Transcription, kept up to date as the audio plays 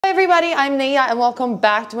everybody, I'm Neyah and welcome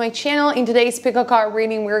back to my channel. In today's pick a card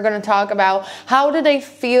reading, we're going to talk about how do they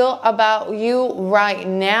feel about you right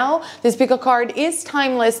now. This pick a card is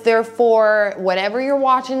timeless, therefore whenever you're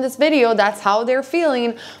watching this video, that's how they're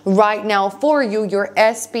feeling right now for you, your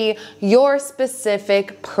SP, your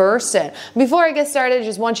specific person. Before I get started, I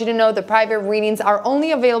just want you to know the private readings are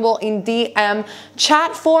only available in DM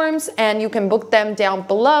chat forms and you can book them down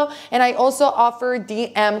below. And I also offer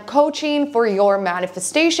DM coaching for your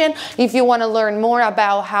manifestation. If you want to learn more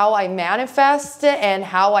about how I manifest and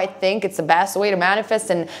how I think it's the best way to manifest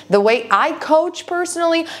and the way I coach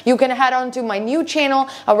personally, you can head on to my new channel,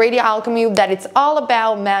 Radio Alchemy, that it's all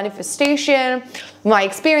about manifestation, my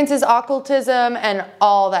experiences, occultism, and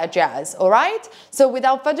all that jazz. All right? So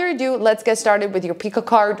without further ado, let's get started with your pick a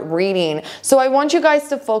card reading. So I want you guys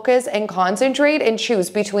to focus and concentrate and choose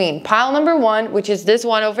between pile number one, which is this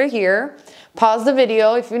one over here. Pause the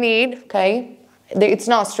video if you need, okay? It's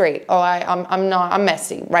not straight. Oh, I'm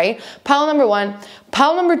messy, right? Pile number one.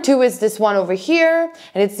 Pile number two is this one over here,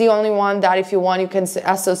 and it's the only one that if you want, you can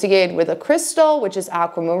associate with a crystal, which is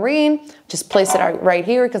aquamarine. Just place it right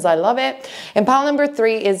here because I love it. And pile number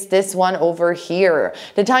three is this one over here.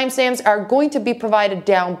 The timestamps are going to be provided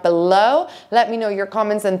down below. Let me know your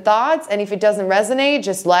comments and thoughts, and if it doesn't resonate,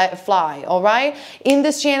 just let it fly, all right? In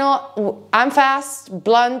this channel, I'm fast,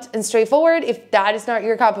 blunt, and straightforward. If that is not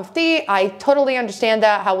your cup of tea, I totally understand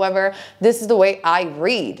that. However, this is the way I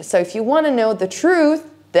read. So if you want to know the truth,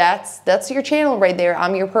 that's your channel right there.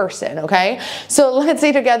 I'm your person, okay? So let's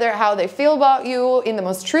see together how they feel about you in the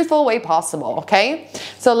most truthful way possible, okay?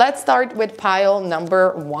 So let's start with pile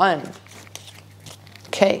number one.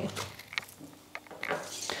 Okay.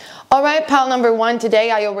 All right, pile number one.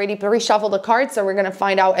 Today I already reshuffled the cards, so we're gonna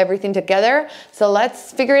find out everything together. So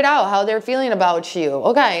let's figure it out, how they're feeling about you.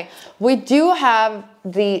 Okay, we do have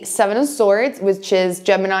the Seven of Swords, which is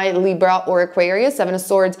Gemini, Libra, or Aquarius. Seven of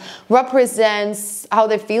Swords represents how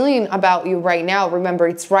they're feeling about you right now. Remember,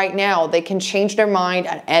 it's right now. They can change their mind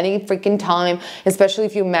at any freaking time, especially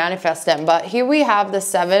if you manifest them. But here we have the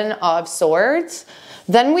Seven of Swords.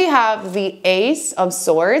 Then we have the Ace of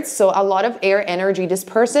Swords. So a lot of air energy. This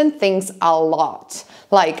person thinks a lot.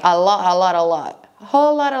 Like a lot. A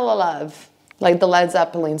whole lot of love. Like the Led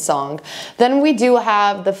Zeppelin song. Then we do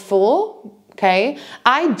have the Fool. Okay.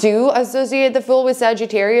 I do associate the Fool with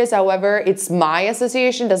Sagittarius. However, it's my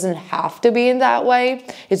association. Doesn't have to be in that way.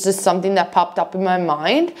 It's just something that popped up in my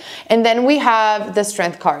mind. And then we have the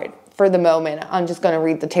Strength card for the moment. I'm just going to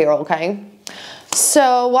read the tarot. Okay.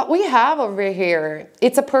 So what we have over here,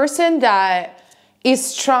 it's a person that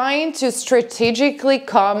is trying to strategically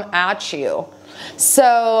come at you.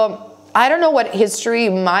 So I don't know what history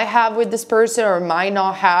you might have with this person or might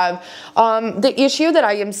not have. The issue that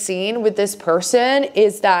I am seeing with this person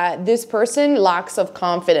is that this person lacks of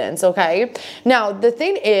confidence, okay? Now, the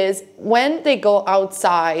thing is, when they go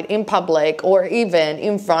outside in public or even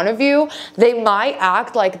in front of you, they might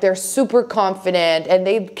act like they're super confident and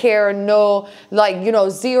they care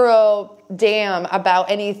zero damn about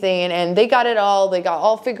anything, and they got it all, they got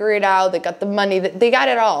all figured out, they got the money, they got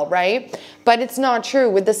it all, right? But it's not true.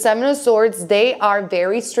 With the Seven of Swords, they are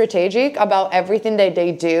very strategic about everything that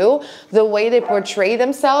they do, the way they portray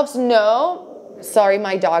themselves. No, sorry,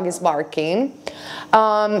 my dog is barking.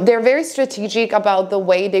 They're very strategic about the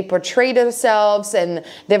way they portray themselves, and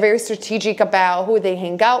they're very strategic about who they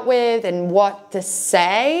hang out with and what to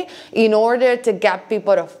say in order to get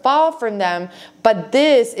people to fall from them. But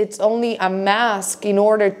this, it's only a mask in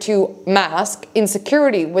order to mask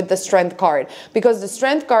insecurity with the Strength card. Because the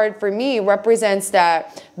Strength card for me represents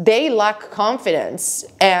that they lack confidence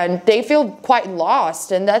and they feel quite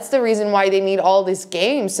lost. And that's the reason why they need all these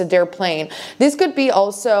games that they're playing. This could be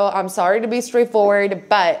also, I'm sorry to be straightforward,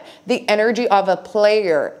 but the energy of a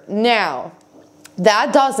player. Now,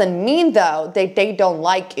 that doesn't mean, though, that they don't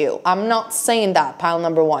like you. I'm not saying that, pile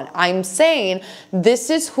number one. I'm saying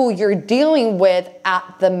this is who you're dealing with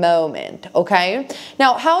at the moment, okay?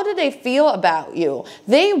 Now, how do they feel about you?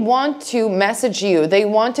 They want to message you. They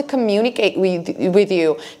want to communicate with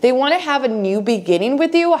you. They want to have a new beginning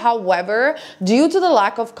with you. However, due to the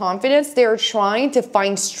lack of confidence, they're trying to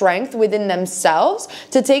find strength within themselves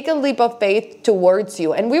to take a leap of faith towards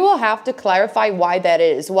you. And we will have to clarify why that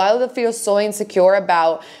is. Why they feel so insecure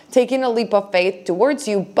about taking a leap of faith towards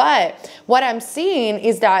you. But what I'm seeing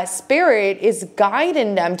is that Spirit is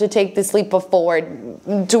guiding them to take this leap of forward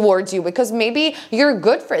towards you because maybe you're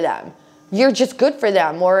good for them. you're just good for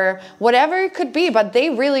them or whatever it could be, but they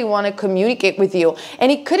really want to communicate with you.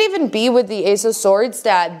 And it could even be with the Ace of Swords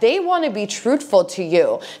that they want to be truthful to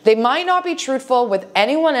you. They might not be truthful with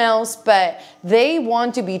anyone else, but they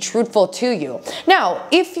want to be truthful to you. Now,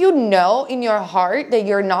 if you know in your heart that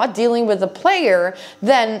you're not dealing with a player,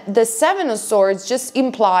 then the Seven of Swords just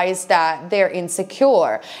implies that they're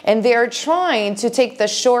insecure and they're trying to take the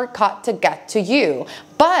shortcut to get to you.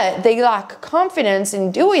 But they lack confidence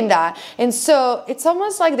in doing that. And so it's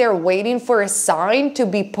almost like they're waiting for a sign to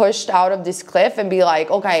be pushed out of this cliff and be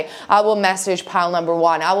like, okay, I will message pile number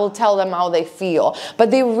one. I will tell them how they feel.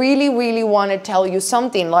 But they really, really want to tell you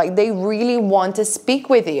something. Like they really want to speak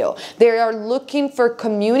with you. They are looking for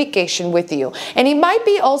communication with you. And it might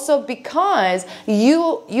be also because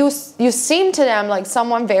you seem to them like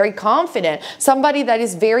someone very confident, somebody that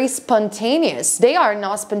is very spontaneous. They are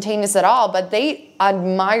not spontaneous at all, but they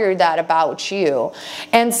admire that about you.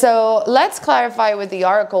 And so let's clarify with the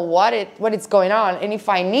oracle what is going on, and if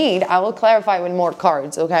I need, I will clarify with more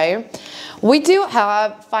cards. Okay, we do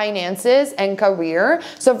have finances and career.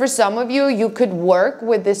 So for some of you, you could work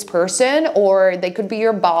with this person, or they could be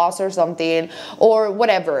your boss or something, or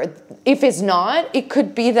whatever. If it's not, it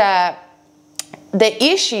could be that the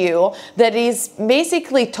issue that is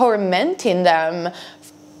basically tormenting them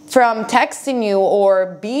from texting you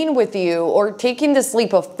or being with you or taking this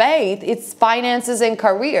leap of faith, it's finances and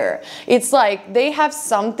career. It's like they have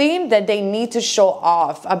something that they need to show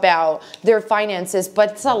off about their finances,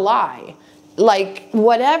 but it's a lie. Like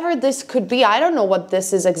whatever this could be, I don't know what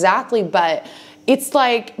this is exactly, but it's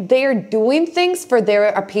like they're doing things for their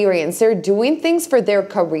appearance. They're doing things for their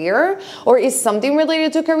career, or is something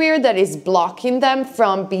related to career that is blocking them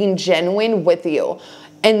from being genuine with you.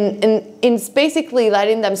 And it's basically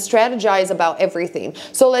letting them strategize about everything.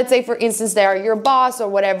 So let's say, for instance, they are your boss or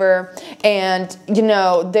whatever, and you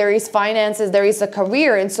know, there is finances, there is a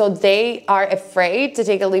career, and so they are afraid to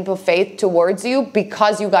take a leap of faith towards you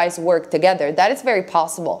because you guys work together. That is very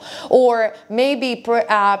possible. Or maybe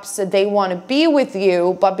perhaps they want to be with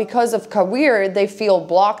you, but because of career, they feel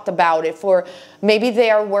blocked about it. For maybe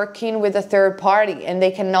they are working with a third party and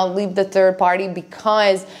they cannot leave the third party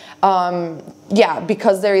because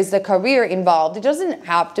because there is the career involved. It doesn't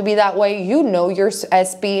have to be that way. You know your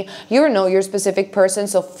SP, you know your specific person,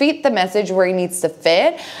 so fit the message where it needs to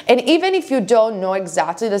fit. And even if you don't know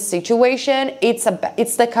exactly the situation, it's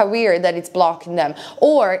the career that it's blocking them,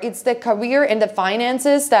 or it's the career and the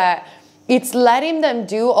finances that it's letting them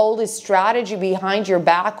do all this strategy behind your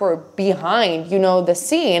back or behind, you know, the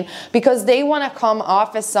scene, because they want to come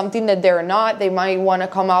off as something that they're not. They might want to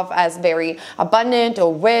come off as very abundant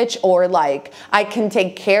or rich, or like, I can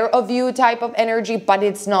take care of you type of energy, but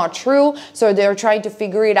it's not true. So they're trying to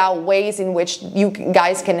figure it out ways in which you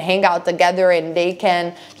guys can hang out together and they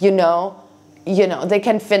can, you know, they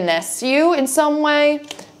can finesse you in some way,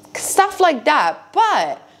 stuff like that.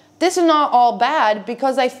 But this is not all bad,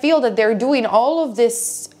 because I feel that they're doing all of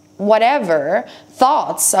this whatever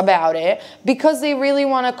thoughts about it because they really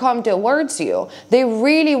want to come towards you. They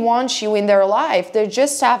really want you in their life. They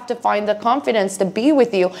just have to find the confidence to be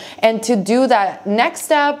with you and to do that next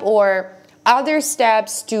step or other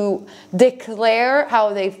steps to declare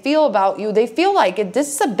how they feel about you. They feel like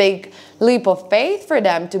this is a big leap of faith for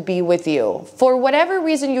them to be with you for whatever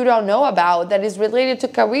reason you don't know about that is related to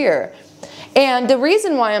career. And the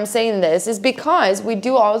reason why I'm saying this is because we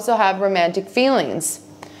do also have romantic feelings.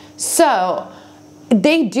 So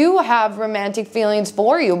they do have romantic feelings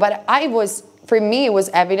for you, but for me, it was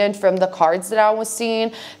evident from the cards that I was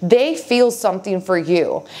seeing, they feel something for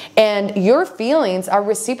you and your feelings are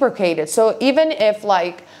reciprocated. So even if,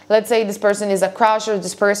 like, let's say this person is a crush or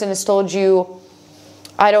this person has told you,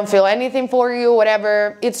 I don't feel anything for you,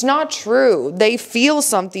 whatever, it's not true. They feel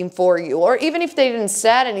something for you. Or even if they didn't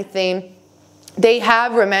say anything, they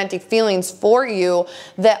have romantic feelings for you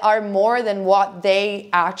that are more than what they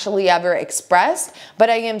actually ever expressed. But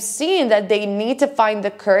I am seeing that they need to find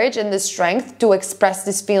the courage and the strength to express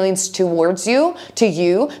these feelings towards you,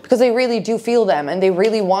 because they really do feel them and they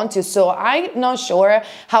really want to. So I'm not sure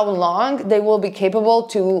how long they will be capable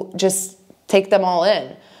to just take them all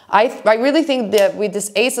in. I really think that with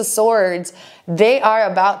this Ace of Swords, they are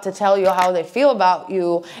about to tell you how they feel about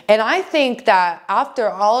you. And I think that after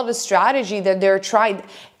all of the strategy that they're trying,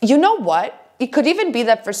 you know what? It could even be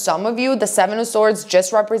that for some of you, the Seven of Swords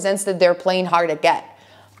just represents that they're playing hard to get.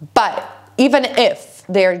 But even if if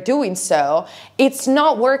they're doing so, it's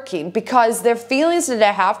not working because their feelings that they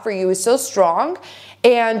have for you is so strong,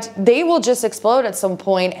 and they will just explode at some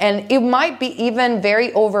point, and it might be even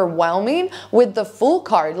very overwhelming with the Fool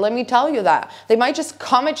card. Let me tell you that. They might just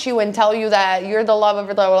come at you and tell you that you're the love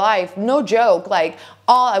of their life. No joke, like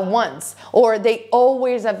all at once. Or they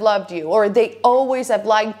always have loved you, or they always have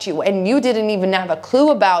liked you, and you didn't even have a clue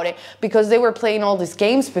about it because they were playing all these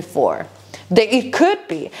games before. It could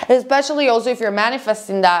be, especially also if you're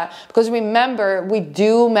manifesting that, because remember, we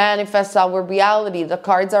do manifest our reality. The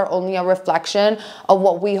cards are only a reflection of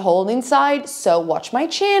what we hold inside. So watch my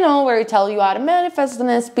channel where I tell you how to manifest an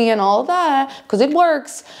SP and all that, because it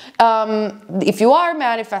works. If you are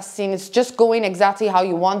manifesting, it's just going exactly how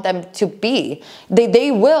you want them to be.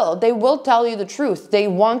 They will tell you the truth. They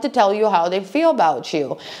want to tell you how they feel about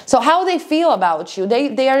you. So how they feel about you,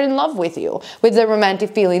 they are in love with you, with their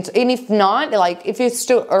romantic feelings. And if not, like if it's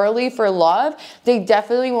too early for love, they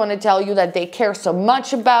definitely want to tell you that they care so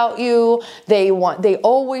much about you. They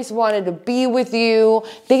always wanted to be with you.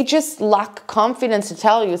 They just lack confidence to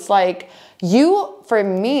tell you. It's like you, for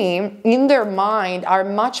me, in their mind, are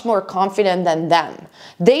much more confident than them.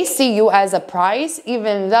 They see you as a prize,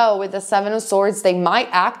 even though with the Seven of Swords, they might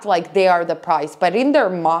act like they are the prize. But in their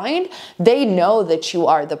mind, they know that you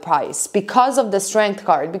are the prize because of the Strength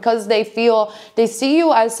card, because they see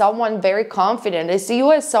you as someone very confident. They see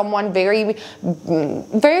you as someone very,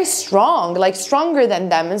 very strong, like stronger than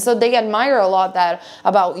them. And so they admire a lot that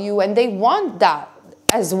about you, and they want that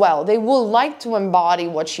as well. They will like to embody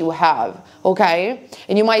what you have, okay?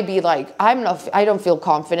 And you might be like, I don't feel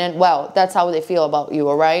confident. Well, that's how they feel about you,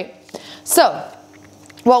 all right? So,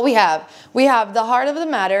 what we have the Heart of the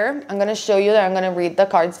Matter. I'm going to show you that. I'm going to read the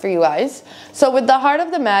cards for you guys. So, with the Heart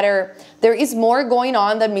of the Matter, there is more going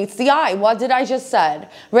on than meets the eye. What did I just said?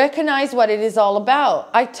 Recognize what it is all about.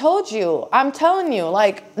 I told you. I'm telling you,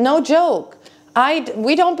 like, no joke.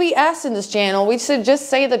 We don't BS in this channel. We should just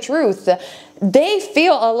say the truth. They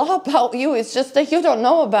feel a lot about you. It's just that you don't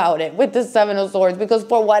know about it with the Seven of Swords, because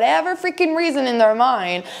for whatever freaking reason in their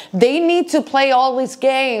mind, they need to play all these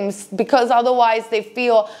games because otherwise they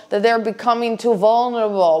feel that they're becoming too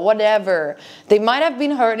vulnerable, whatever. They might have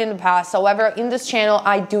been hurt in the past. However, in this channel,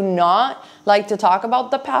 I do not like to talk about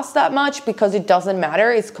the past that much because it doesn't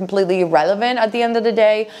matter. It's completely irrelevant at the end of the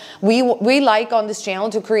day. We like on this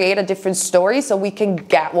channel to create a different story so we can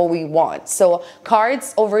get what we want. So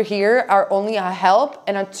cards over here are only a help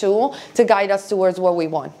and a tool to guide us towards what we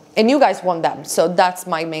want. And you guys want them. So that's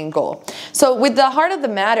my main goal. So with the Heart of the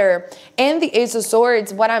Matter and the Ace of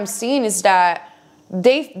Swords, what I'm seeing is that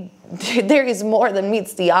there is more than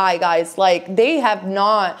meets the eye, guys. Like, they have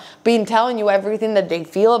not been telling you everything that they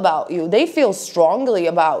feel about you. They feel strongly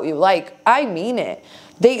about you. Like, I mean it.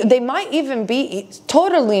 They might even be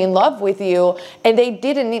totally in love with you and they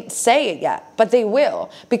didn't say it yet, but they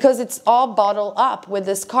will, because it's all bottled up with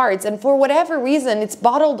these cards. And for whatever reason, it's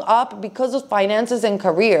bottled up because of finances and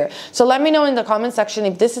career. So let me know in the comment section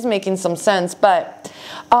if this is making some sense. But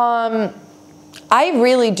I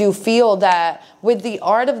really do feel that with the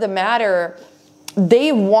Art of the Matter,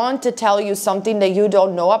 they want to tell you something that you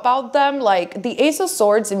don't know about them. Like the Ace of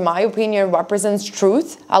Swords, in my opinion, represents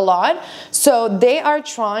truth a lot. So they are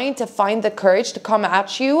trying to find the courage to come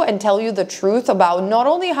at you and tell you the truth about not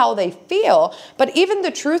only how they feel, but even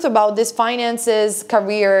the truth about this finances,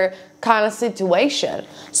 career kind of situation.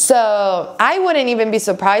 So I wouldn't even be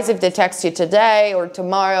surprised if they text you today or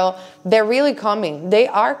tomorrow. They're really coming. They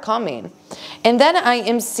are coming. And then I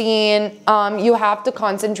am seeing you have to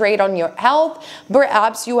concentrate on your health.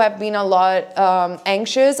 Perhaps you have been a lot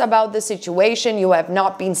anxious about the situation. You have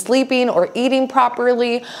not been sleeping or eating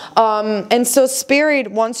properly. And so Spirit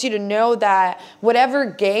wants you to know that whatever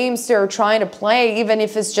games they're trying to play, even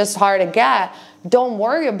if it's just hard to get, don't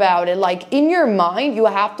worry about it. Like, in your mind, you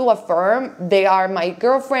have to affirm, they are my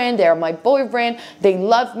girlfriend, they are my boyfriend, they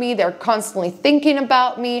love me, they're constantly thinking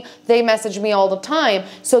about me, they message me all the time.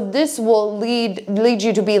 So this will lead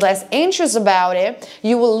you to be less anxious about it.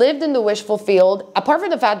 You will live in the wish fulfilled, apart from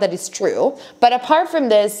the fact that it's true. But apart from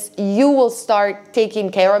this, you will start taking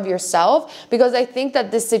care of yourself, because I think that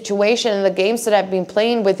this situation and the games that I've been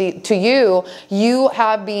playing with you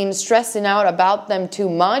have been stressing out about them too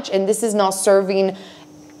much, and this is not serving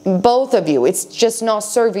both of you. It's just not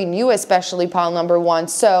serving you, especially pile number one.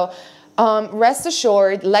 So rest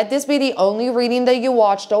assured, let this be the only reading that you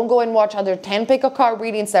watch. Don't go and watch other 10 pick a card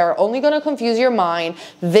readings that are only going to confuse your mind.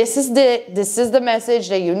 This is the message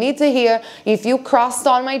that you need to hear. If you crossed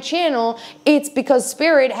on my channel, it's because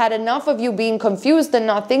Spirit had enough of you being confused and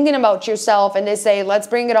not thinking about yourself, and they say, let's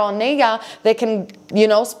bring it on Neyah. They can, you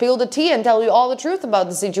know, spill the tea and tell you all the truth about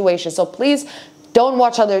the situation. So please Don't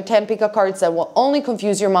watch other 10 pick a cards that will only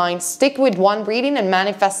confuse your mind. Stick with one reading and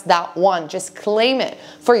manifest that one. Just claim it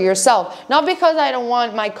for yourself. Not because I don't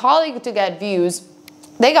want my colleague to get views.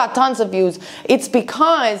 They got tons of views. It's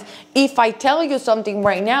because if I tell you something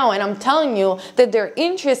right now and I'm telling you that they're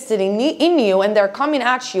interested in you and they're coming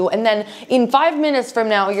at you, and then in 5 minutes from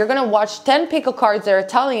now, you're going to watch 10 pick a cards that are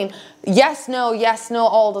telling yes, no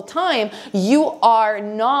all the time, you are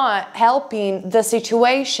not helping the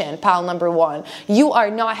situation, pal number one. You are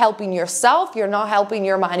not helping yourself. You're not helping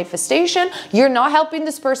your manifestation. You're not helping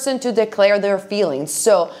this person to declare their feelings.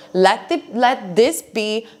 So let this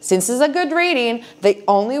be, since it's a good reading, the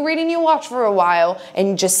only reading you watch for a while, and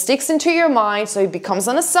it just sticks into your mind, so it becomes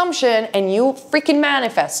an assumption and you freaking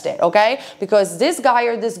manifest it, okay? Because this guy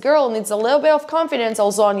or this girl needs a little bit of confidence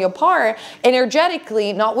also on your part,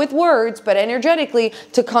 energetically, not with words, but energetically,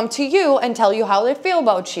 to come to you and tell you how they feel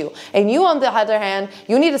about you. And you, on the other hand,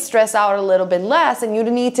 you need to stress out a little bit less, and you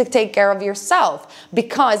need to take care of yourself.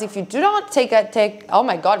 Because if you do not oh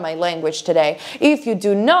my God, my language today. If you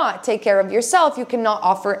do not take care of yourself, you cannot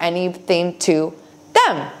offer anything to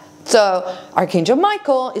them. So Archangel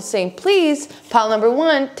Michael is saying, please, pal number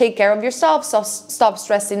one, take care of yourself. Stop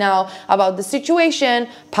stressing out about the situation.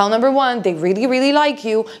 Pal number one, they really, really like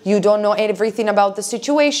you. You don't know everything about the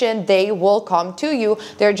situation. They will come to you.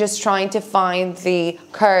 They're just trying to find the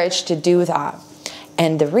courage to do that.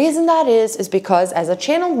 And the reason that is because as a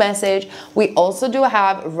channeled message, we also do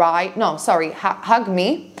have hug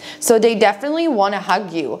me. So they definitely want to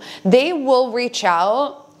hug you. They will reach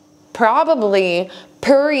out, probably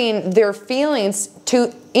pouring their feelings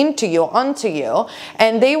onto you,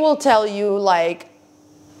 and they will tell you, like,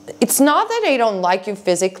 it's not that they don't like you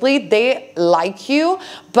physically, they like you,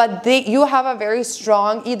 but you have a very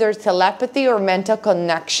strong either telepathy or mental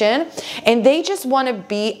connection, and they just want to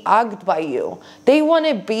be hugged by you. They want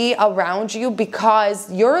to be around you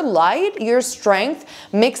because your light, your strength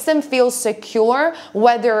makes them feel secure,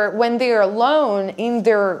 whether when they're alone in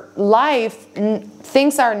their life,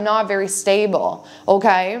 things are not very stable,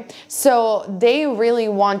 okay? So they really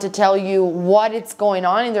want to tell you what is going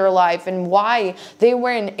on in their life and why they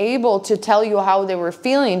weren't able to tell you how they were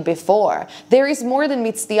feeling before. There is more than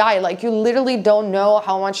meets the eye. Like, you literally don't know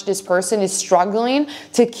how much this person is struggling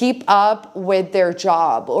to keep up with their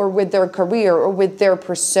job or with their career or with their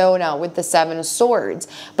persona, with the Seven of Swords.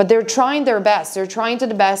 But they're trying their best. They're trying to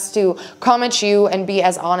the best to come at you and be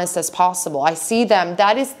as honest as possible. I see them.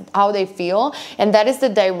 That is how they feel, and that is the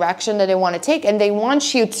direction that they want to take. And they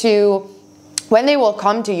want you to, when they will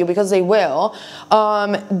come to you, because they will,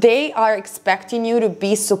 they are expecting you to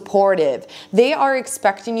be supportive. They are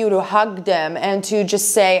expecting you to hug them and to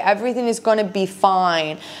just say everything is going to be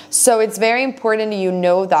fine. So it's very important that you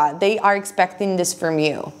know that. They are expecting this from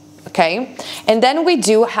you, okay? And then we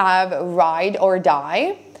do have ride or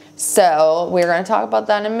die. So we're going to talk about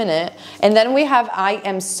that in a minute. And then we have I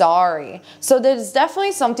am sorry. So there's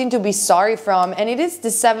definitely something to be sorry from, and it is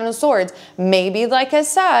the Seven of Swords. Maybe, like I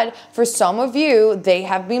said, for some of you, they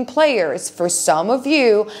have been players. For some of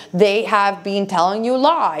you, they have been telling you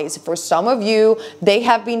lies. For some of you, they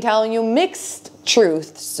have been telling you mixed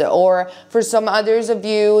truths, or for some others of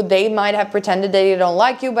you, they might have pretended they don't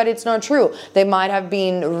like you, but it's not true. They might have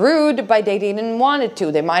been rude, but they didn't want it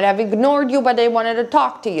to. They might have ignored you, but they wanted to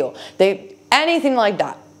talk to you. Anything like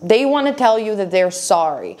that. They want to tell you that they're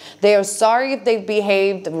sorry. They are sorry if they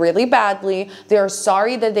behaved really badly. They are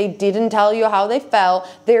sorry that they didn't tell you how they felt.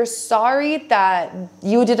 They're sorry that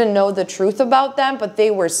you didn't know the truth about them, but they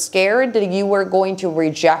were scared that you were going to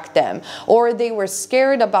reject them. Or they were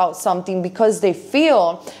scared about something because they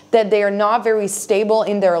feel that they are not very stable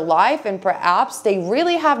in their life, and perhaps they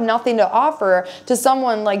really have nothing to offer to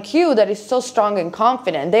someone like you that is so strong and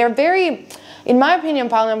confident. They are very... In my opinion,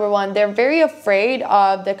 pile number one, they're very afraid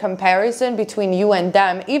of the comparison between you and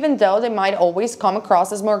them. Even though they might always come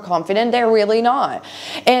across as more confident, they're really not.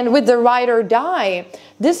 And with the ride or die,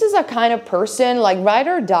 this is a kind of person, like ride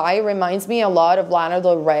or die reminds me a lot of Lana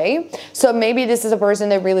Del Rey. So maybe this is a person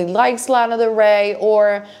that really likes Lana Del Rey,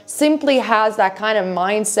 or simply has that kind of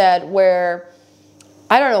mindset where,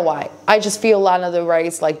 I don't know why, I just feel Lana Del Rey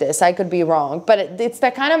is like this. I could be wrong. But it's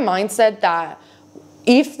that kind of mindset that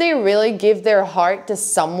if they really give their heart to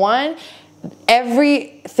someone,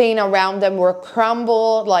 everything around them will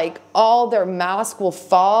crumble, like all their mask will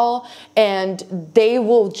fall, and they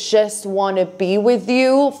will just want to be with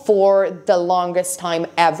you for the longest time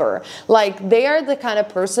ever. Like, they are the kind of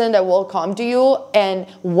person that will come to you, and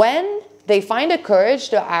when they find the courage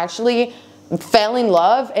to actually fell in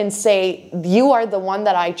love and say, you are the one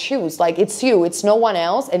that I choose, like it's you, it's no one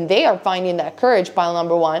else, and they are finding that courage, pile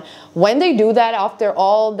number one. When they do that, after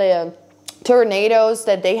all the tornadoes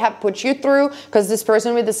that they have put you through, because this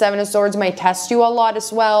person with the Seven of Swords might test you a lot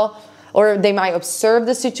as well, or they might observe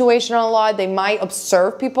the situation a lot. They might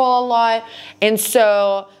observe people a lot. And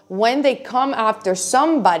so when they come after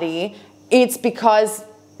somebody, it's because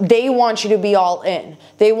they want you to be all in.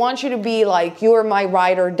 They want you to be like, you're my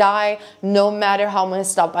ride or die. No matter how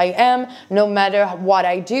messed up I am, no matter what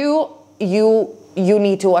I do, you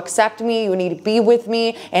need to accept me, you need to be with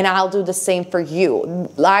me, and I'll do the same for you.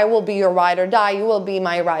 I will be your ride or die, you will be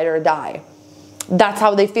my ride or die. That's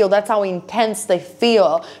how they feel. That's how intense they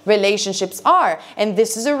feel relationships are. And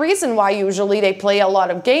this is a reason why usually they play a lot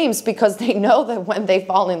of games, because they know that when they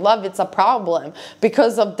fall in love, it's a problem,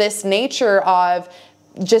 because of this nature of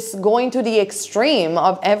just going to the extreme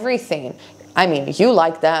of everything. I mean, you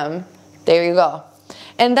like them. There you go.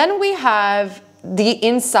 And then we have the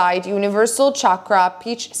inside universal chakra,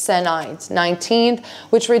 peach senite, 19th,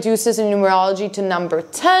 which reduces in numerology to number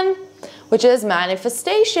 10, which is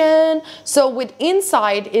manifestation. So with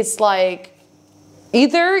inside, it's like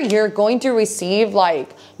either you're going to receive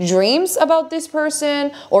like dreams about this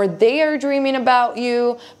person, or they are dreaming about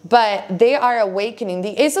you, but they are awakening.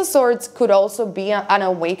 The Ace of Swords could also be an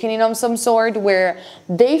awakening of some sort, where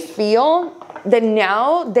they feel that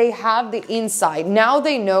now they have the insight. Now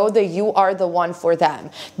they know that you are the one for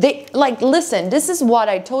them. They like, listen, this is what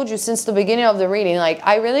I told you since the beginning of the reading. Like,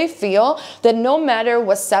 I really feel that no matter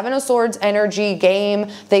what Seven of Swords energy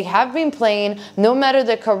game they have been playing, no matter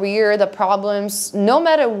the career, the problems, no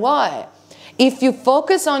matter what, if you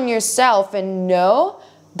focus on yourself and know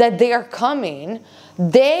that they are coming,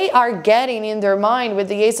 they are getting in their mind with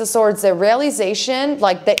the Ace of Swords the realization,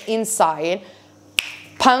 like the insight.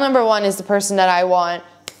 Pile number one is the person that I want.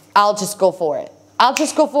 I'll just go for it. I'll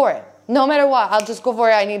just go for it. No matter what, I'll just go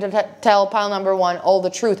for it. I need to tell pile number one all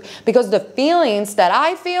the truth, because the feelings that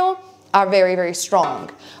I feel are very, very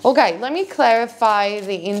strong. Okay, let me clarify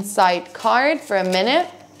the insight card for a minute.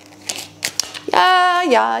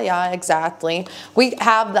 Yeah, exactly. We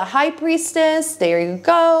have the High Priestess. There you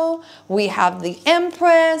go. We have the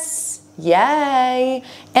Empress. Yay.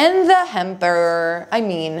 And the Emperor. I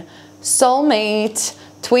mean, soulmate,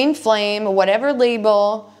 twin flame, whatever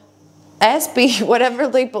label, SB, whatever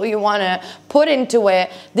label you want to put into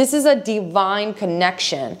it. This is a divine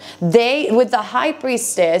connection. With the High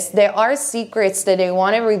Priestess, there are secrets that they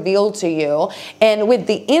want to reveal to you. And with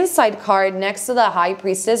the inside card next to the High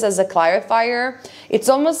Priestess as a clarifier, it's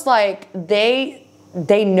almost like they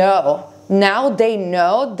know. Now they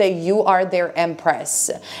know that you are their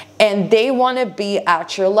Empress, and they want to be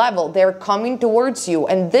at your level. They're coming towards you,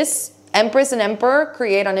 and this Empress and Emperor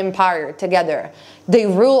create an empire together. They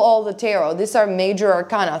rule all the tarot. These are major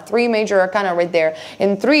arcana, 3 major arcana right there.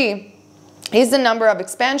 And 3 is the number of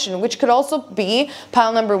expansion, which could also be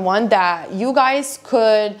pile number one, that you guys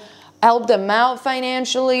could help them out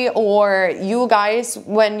financially, or you guys,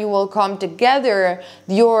 when you will come together,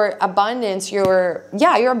 your abundance, your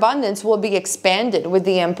abundance will be expanded with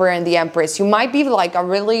the Emperor and the Empress. You might be like a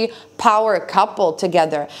really power couple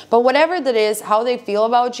together. But whatever that is, how they feel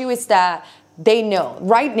about you is that they know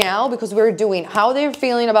right now, because we're doing how they're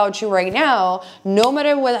feeling about you right now. No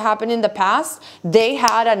matter what happened in the past, they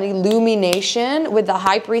had an illumination with the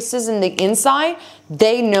High Priestess in the inside.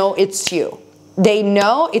 They know it's you. They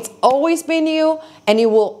know it's always been you, and it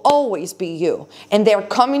will always be you. And they're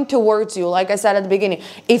coming towards you, like I said at the beginning.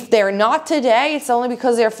 If they're not today, it's only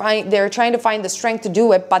because they're trying to find the strength to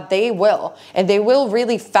do it, but they will. And they will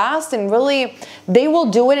really fast, and really, they will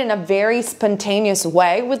do it in a very spontaneous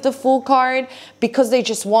way with the Fool card, because they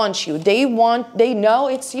just want you. They know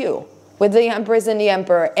it's you with the Empress and the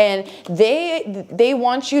Emperor. And they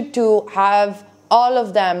want you to have all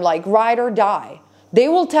of them like ride or die. They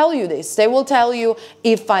will tell you this. They will tell you,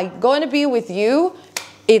 if I'm going to be with you,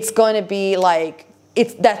 it's going to be like,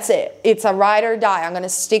 that's it. It's a ride or die. I'm going to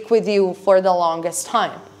stick with you for the longest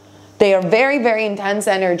time. They are very, very intense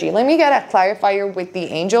energy. Let me get a clarifier with the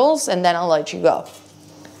angels, and then I'll let you go.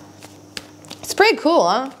 It's pretty cool,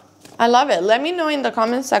 huh? I love it. Let me know in the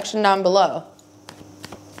comment section down below.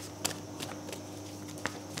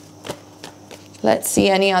 Let's see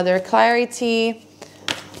any other clarity.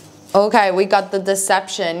 Okay, we got the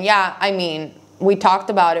deception. Yeah, I mean, we talked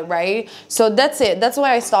about it, right? So that's it. That's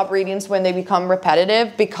why I stop readings when they become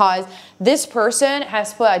repetitive, because this person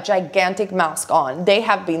has put a gigantic mask on. They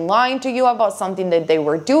have been lying to you about something that they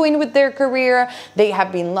were doing with their career. They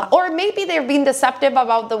have been, or maybe they're being deceptive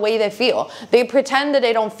about the way they feel. They pretend that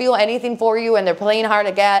they don't feel anything for you, and they're playing hard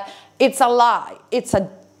to get. It's a lie. It's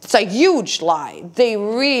a huge lie. They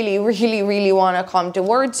really, really, really want to come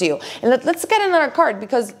towards you. And let's get another card,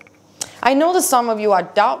 because I know that some of you are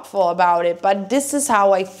doubtful about it, but this is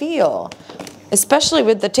how I feel. Especially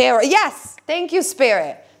with the tarot. Yes! Thank you,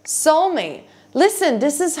 Spirit. Soulmate. Listen,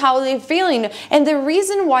 this is how they're feeling. And the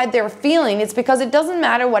reason why they're feeling is because it doesn't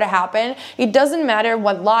matter what happened. It doesn't matter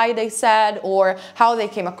what lie they said or how they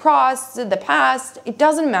came across in the past. It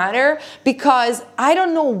doesn't matter because I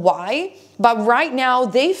don't know why, but right now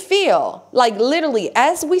they feel, like literally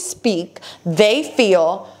as we speak, they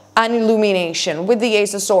feel an illumination with the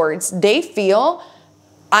Ace of Swords. They feel,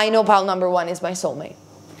 I know pile number one is my soulmate.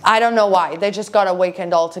 I don't know why. They just got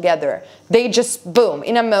awakened all together. They just, boom,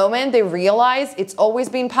 in a moment, they realize it's always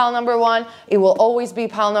been pile number one. It will always be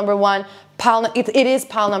pile number one. It is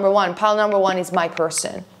pile number one. Pile number one is my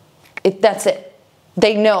person. That's it.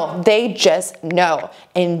 They know. They just know.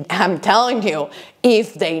 And I'm telling you,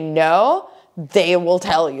 if they know, they will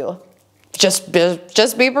tell you. Just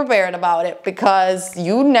be prepared about it because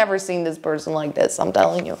you've never seen this person like this, I'm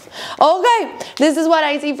telling you. Okay, this is what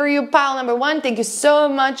I see for you, pile number one. Thank you so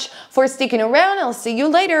much for sticking around. I'll see you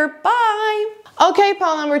later. Bye. Okay,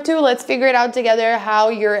 pile number two, let's figure it out together how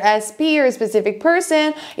your SP or specific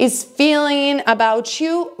person is feeling about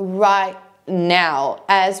you right now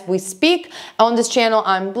as we speak. On this channel,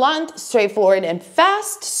 I'm blunt, straightforward, and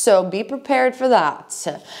fast, so be prepared for that.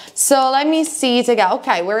 So let me see together.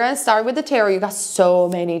 Okay, we're gonna start with the tarot. You got so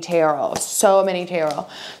many tarot, so many tarot.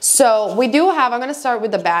 So we do have, I'm gonna start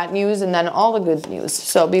with the bad news and then all the good news,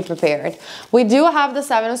 so be prepared. We do have the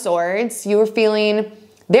Seven of Swords.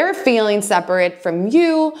 They're feeling separate from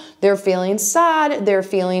you. They're feeling sad. They're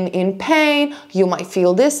feeling in pain. You might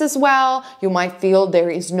feel this as well. You might feel there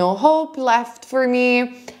is no hope left for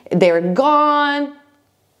me. They're gone.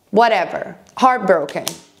 Whatever. Heartbroken.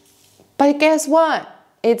 But guess what?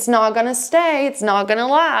 It's not gonna stay. It's not gonna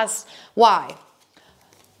last. Why?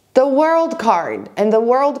 The World card, and the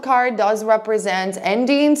World card does represent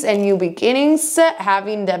endings and new beginnings,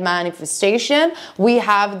 having the manifestation. We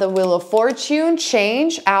have the Wheel of Fortune,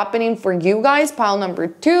 change happening for you guys, pile number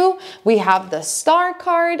two. We have the Star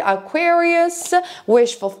card, Aquarius,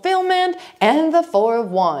 wish fulfillment, and the Four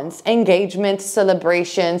of Wands, engagement,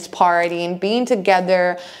 celebrations, partying, being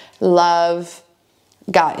together, love.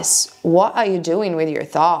 Guys, what are you doing with your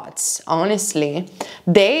thoughts? Honestly,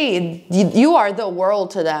 you are the world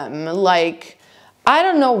to them. Like, I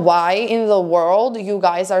don't know why in the world you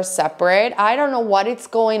guys are separate. I don't know what is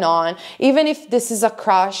going on. Even if this is a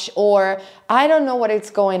crush or I don't know what is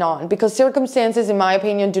going on because circumstances, in my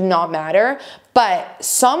opinion, do not matter. But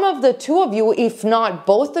some of the two of you, if not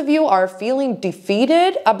both of you, are feeling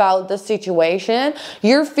defeated about the situation.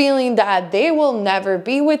 You're feeling that they will never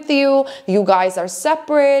be with you. You guys are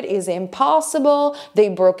separate. It's impossible. They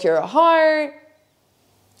broke your heart.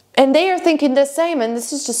 And they are thinking the same, and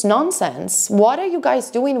this is just nonsense. What are you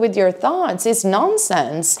guys doing with your thoughts? It's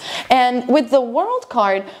nonsense. And with the World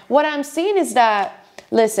card, what I'm seeing is that,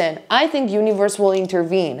 listen, I think universe will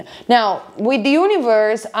intervene. Now, with the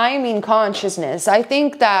universe, I mean consciousness. I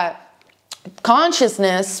think that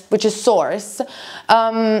consciousness, which is source,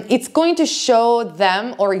 it's going to show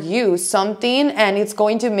them or you something, and it's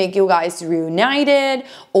going to make you guys reunited,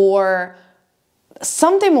 or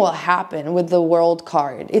something will happen with the World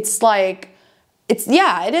card. It's like,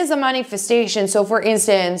 yeah, it is a manifestation. So for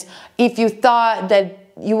instance, if you thought that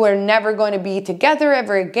you were never going to be together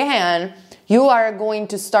ever again, you are going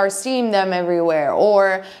to start seeing them everywhere,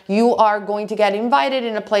 or you are going to get invited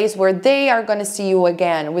in a place where they are going to see you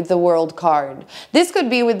again with the World card. This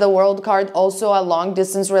could be with the World card also a long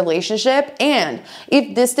distance relationship, and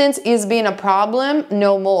if distance is being a problem,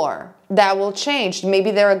 no more. That will change.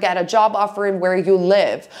 Maybe they'll get a job offer where you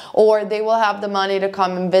live, or they will have the money to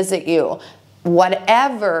come and visit you.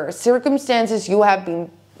 Whatever circumstances you have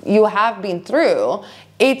been through,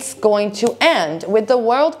 it's going to end. With the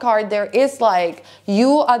World card, there is like,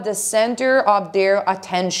 you are the center of their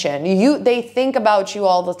attention. They think about you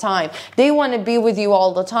all the time. They want to be with you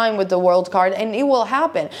all the time with the World card, and it will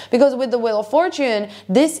happen. Because with the Wheel of Fortune,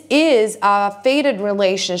 this is a fated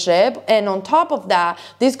relationship, and on top of that,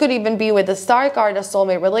 this could even be with the Star card, a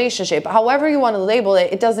soulmate relationship. However you want to label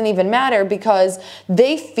it, it doesn't even matter because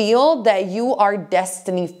they feel that you are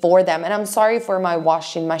destiny for them. And I'm sorry for my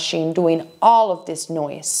washing machine doing all of this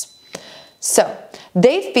noise. So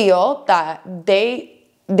they feel that they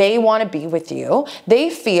want to be with you. They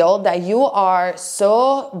feel that you are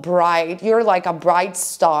so bright. You're like a bright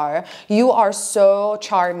star. You are so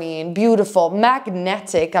charming, beautiful,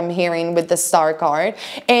 magnetic, I'm hearing with the Star card.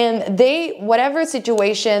 And whatever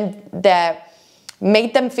situation that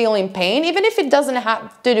made them feel in pain, even if it doesn't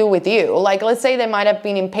have to do with you. Like, let's say they might have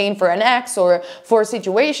been in pain for an ex or for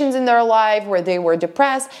situations in their life where they were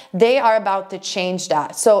depressed. They are about to change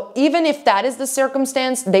that. So even if that is the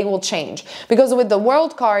circumstance, they will change. Because with the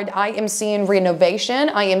World card, I am seeing renovation,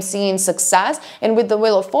 I am seeing success, and with the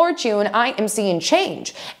Wheel of Fortune, I am seeing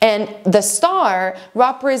change. And the Star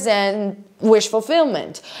represents wish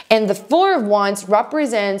fulfillment. And the Four of Wands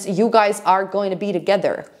represents you guys are going to be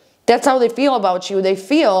together. That's how they feel about you. They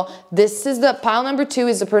feel this is the pile number 2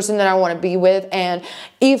 is the person that I want to be with. And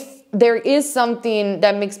if there is something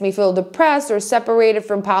that makes me feel depressed or separated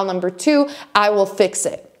from pile number 2, I will fix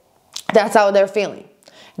it. That's how they're feeling.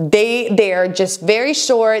 They're just very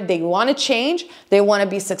sure they want to change. They want to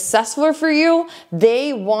be successful for you.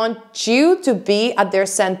 They want you to be at their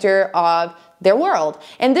center of their world.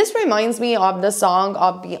 And this reminds me of the song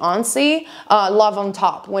of Beyonce, Love on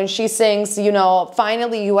Top, when she sings, you know,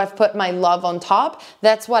 finally you have put my love on top.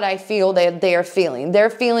 That's what I feel that they're feeling.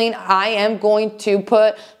 They're feeling, I am going to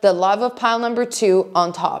put the love of pile number 2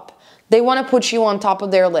 on top. They want to put you on top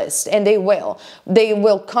of their list, and they will. They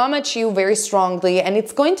will come at you very strongly, and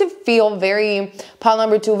it's going to feel very, pile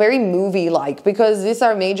number 2, very movie-like, because these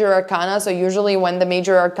are major arcana. So usually when the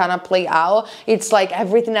major arcana play out, it's like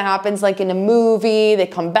everything that happens like in a movie, they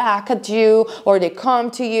come back at you, or they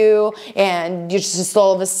come to you, and you just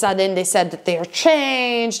all of a sudden they said that they are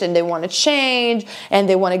changed, and they want to change, and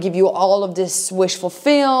they want to give you all of this wish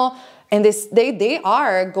fulfill, and they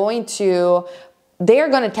are going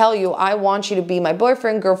to tell you, I want you to be my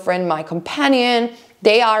boyfriend, girlfriend, my companion.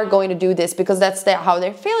 They are going to do this because that's how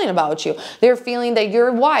they're feeling about you. They're feeling that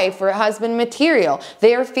you're wife or husband material.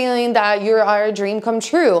 They're feeling that you are a dream come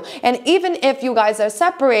true. And even if you guys are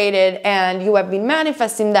separated and you have been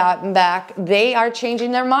manifesting that back, they are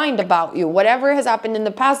changing their mind about you. Whatever has happened in the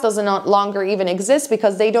past doesn't no longer even exist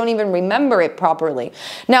because they don't even remember it properly.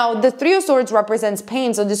 Now, the Three of Swords represents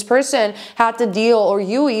pain. So this person had to deal, or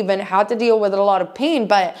you even had to deal with a lot of pain,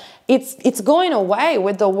 but it's going away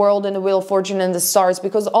with the World and the Wheel of Fortune and the Stars,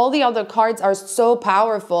 because all the other cards are so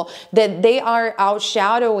powerful that they are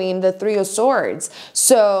outshadowing the Three of Swords.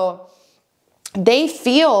 So they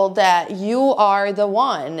feel that you are the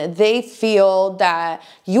one. They feel that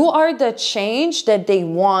you are the change that they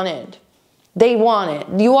wanted. They want it.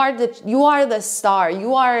 You are the star.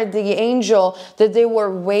 You are the angel that they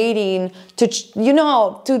were waiting to, you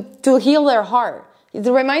know, to heal their heart. It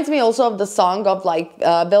reminds me also of the song of like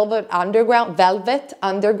Velvet Underground,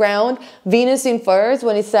 Venus in Furs,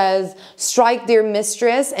 when it says, strike their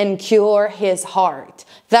mistress and cure his heart.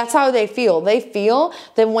 That's how they feel. They feel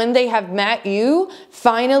that when they have met you,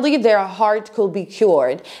 finally their heart could be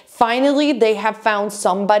cured. Finally, they have found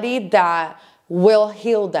somebody that will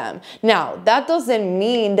heal them. Now, that doesn't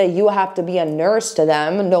mean that you have to be a nurse to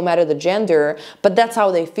them, no matter the gender, but that's how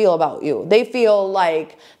they feel about you. They feel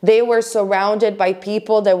like they were surrounded by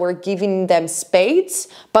people that were giving them space,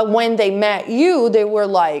 but when they met you, they were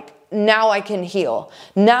like, now I can heal.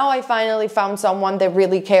 Now I finally found someone that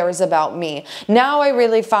really cares about me. Now I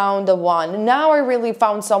really found the one. Now I really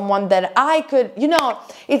found someone that I could, you know,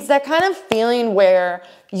 it's that kind of feeling where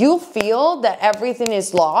you feel that everything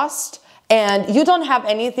is lost and you don't have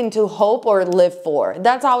anything to hope or live for.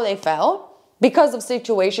 That's how they felt because of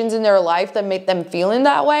situations in their life that made them feel in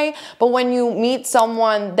that way. But when you meet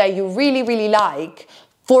someone that you really, really like,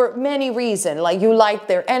 for many reasons, like you like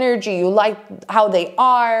their energy, you like how they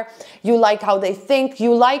are, you like how they think,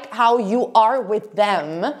 you like how you are with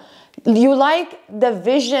them, you like the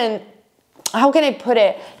vision. How can I put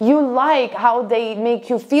it? You like how they make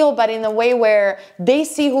you feel, but in a way where they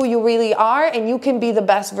see who you really are and you can be the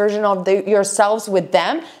best version of yourselves with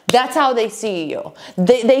them. That's how they see you.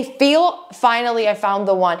 They feel, finally, I found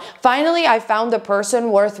the one. Finally, I found the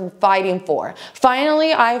person worth fighting for.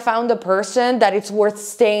 Finally, I found the person that it's worth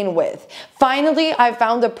staying with. Finally, I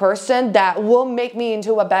found the person that will make me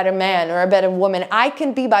into a better man or a better woman. I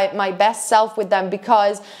can be my best self with them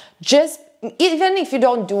because even if you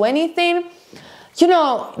don't do anything, you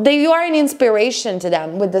know, you are an inspiration to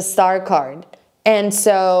them with the Star card. And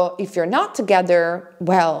so if you're not together,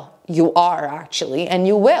 well, you are actually, and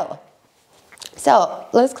you will. So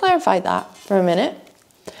let's clarify that for a minute.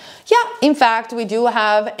 Yeah, in fact, we do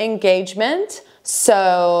have engagement.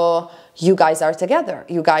 So you guys are together.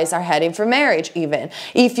 You guys are heading for marriage even.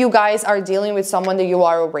 If you guys are dealing with someone that you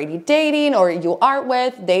are already dating or you are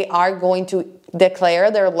with, they are going to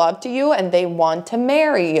declare their love to you and they want to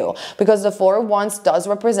marry you, because the Four of Wands does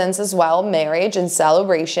represent as well marriage and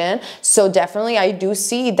celebration. So definitely I do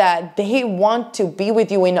see that they want to be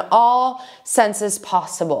with you in all senses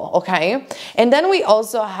possible, okay? And then we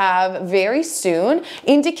also have very soon,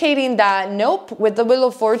 indicating that nope, with the Wheel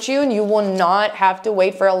of Fortune, you will not have to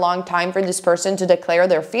wait for a long time for this person to declare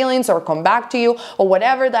their feelings or come back to you or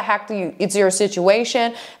whatever the heck it's your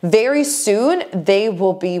situation. Very soon they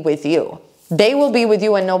will be with you. They will be with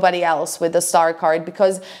you and nobody else with the Star card,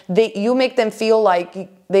 because you make them feel like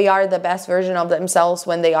they are the best version of themselves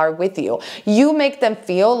when they are with you. You make them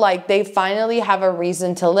feel like they finally have a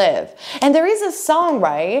reason to live. And there is a song,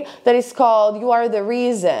 right, that is called You Are the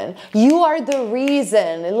Reason. You are the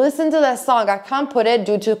reason. Listen to that song. I can't put it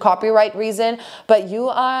due to copyright reason, but you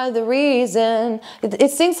are the reason.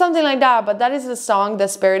 It sings something like that, but that is the song the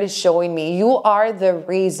Spirit is showing me. You are the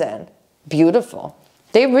reason. Beautiful.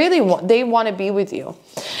 They really want to be with you.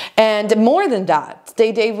 And more than that,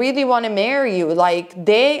 they really want to marry you. Like,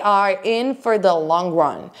 they are in for the long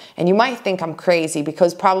run. And you might think I'm crazy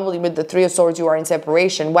because probably with the Three of Swords you are in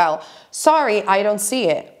separation. Well, sorry, I don't see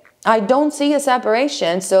it. I don't see a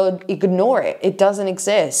separation, so ignore it. It doesn't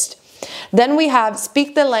exist. Then we have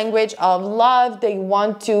speak the language of love. They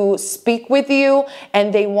want to speak with you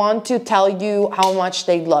and they want to tell you how much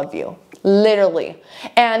they love you. Literally.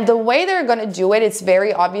 And the way they're going to do it, it's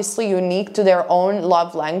very obviously unique to their own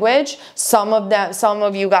love language. Some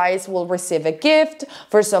of you guys will receive a gift.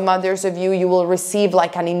 For some others of you, you will receive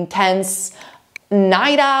like an intense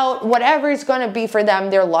night out, whatever it's going to be for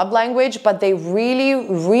them, their love language. But they really,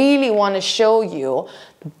 really want to show you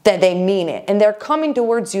that they mean it. And they're coming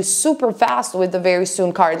towards you super fast with the very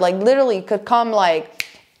soon card. Like literally it could come like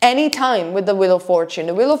anytime with the Wheel of Fortune.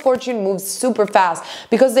 The Wheel of Fortune moves super fast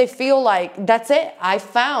because they feel like, that's it. I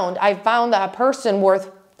found that person worth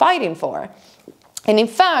fighting for. And in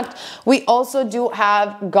fact, we also do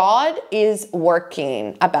have God is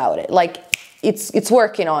working about it. Like, it's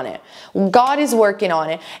working on it. God is working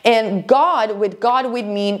on it. And God would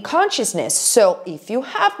mean consciousness. So if you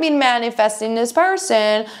have been manifesting this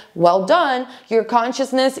person, well done. Your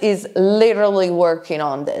consciousness is literally working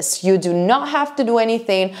on this. You do not have to do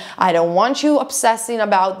anything. I don't want you obsessing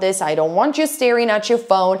about this. I don't want you staring at your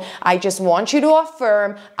phone. I just want you to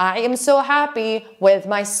affirm, I am so happy with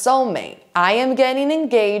my soulmate. I am getting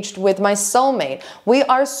engaged with my soulmate. We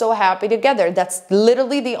are so happy together. That's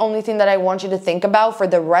literally the only thing that I want you to think about for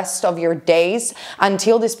the rest of your days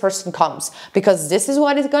until this person comes, because this is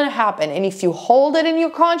what is going to happen. And if you hold it in your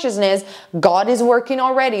consciousness, God is working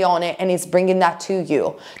already on it and is bringing that to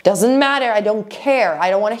you. Doesn't matter. I don't care.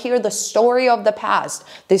 I don't want to hear the story of the past.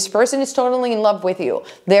 This person is totally in love with you.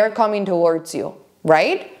 They're coming towards you,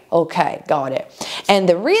 right? Okay, got it. And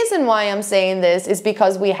the reason why I'm saying this is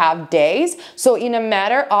because we have days. So in a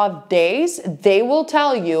matter of days, they will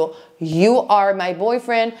tell you, you are my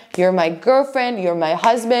boyfriend, you're my girlfriend, you're my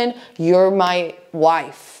husband, you're my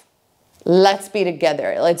wife. Let's be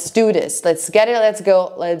together. Let's do this. Let's get it. Let's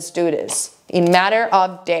go. Let's do this. In matter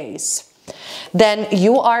of days. Then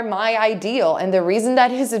you are my ideal. And the reason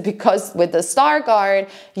that is because with the Star card,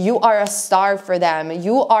 you are a star for them.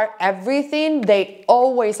 You are everything they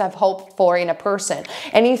always have hoped for in a person.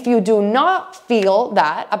 And if you do not feel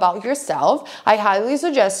that about yourself, I highly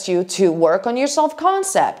suggest you to work on your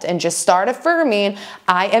self-concept and just start affirming,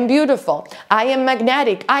 I am beautiful. I am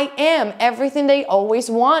magnetic. I am everything they always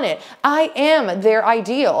wanted. I am their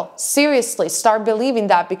ideal. Seriously, start believing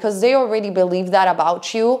that, because they already believe that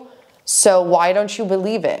about you. So why don't you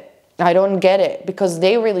believe it? I don't get it, because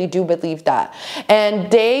they really do believe that.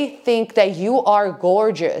 And they think that you are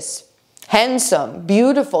gorgeous, handsome,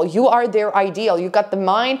 beautiful. You are their ideal. You got the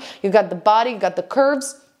mind, you got the body, you got the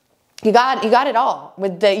curves. You got it all.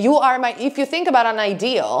 With the you are my, if you think about an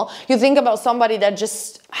ideal, you think about somebody that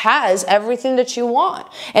just has everything that you want.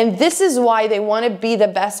 And this is why they want to be the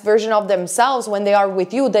best version of themselves when they are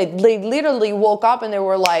with you. They literally woke up and they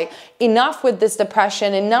were like, enough with this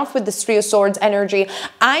depression, enough with this Three of Swords energy.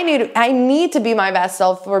 I need to be my best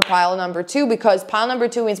self for pile number 2, because pile number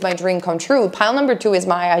 2 is my dream come true. Pile number 2 is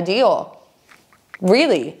my ideal.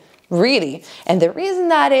 Really. Really. And the reason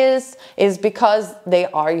that is because they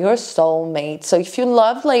are your soulmate. So if you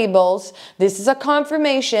love labels, this is a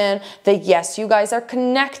confirmation that yes, you guys are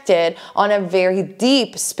connected on a very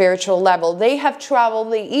deep spiritual level. They have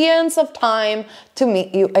traveled the eons of time to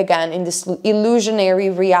meet you again in this illusionary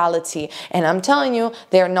reality. And I'm telling you,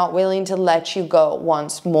 they're not willing to let you go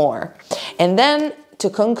once more. And then to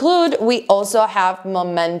conclude, we also have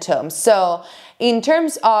momentum. So in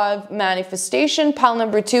terms of manifestation, pile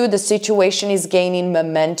number 2, the situation is gaining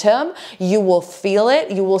momentum. You will feel it.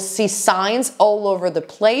 You will see signs all over the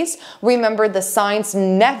place. Remember, the signs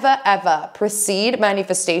never ever precede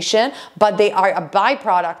manifestation, but they are a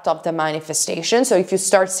byproduct of the manifestation. So if you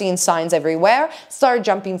start seeing signs everywhere, start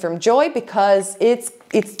jumping from joy, because it's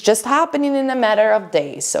just happening in a matter of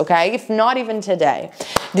days, okay? If not even today.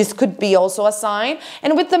 This could be also a sign.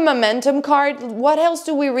 And with the momentum card, what else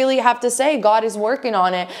do we really have to say? God is working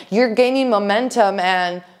on it. You're gaining momentum,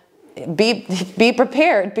 and be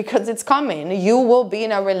prepared, because it's coming. You will be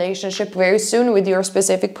in a relationship very soon with your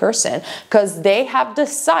specific person, because they have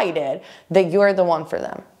decided that you're the one for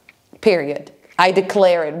them, period. I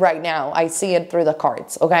declare it right now. I see it through the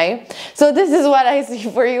cards, okay? So this is what I see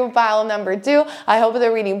for you, pile number 2. I hope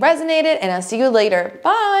the reading resonated, and I'll see you later.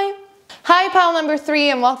 Bye! Hi, pile number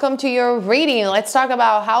 3, and welcome to your reading. Let's talk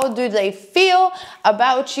about how do they feel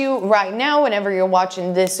about you right now. Whenever you're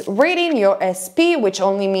watching this reading, your SP, which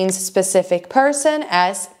only means specific person,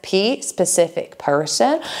 SP, specific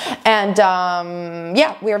person. And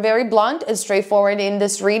yeah, we are very blunt and straightforward in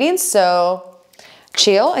this reading, so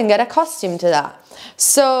chill and get accustomed to that.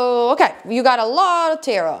 So, okay, you got a lot of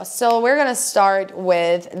tarot. So we're going to start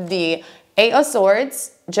with the 8 of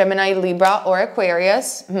Swords, Gemini, Libra, or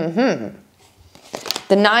Aquarius. The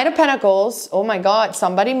Knight of Pentacles. Oh my God,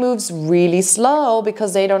 somebody moves really slow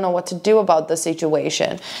because they don't know what to do about the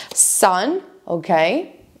situation. Sun,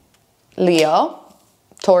 okay. Leo,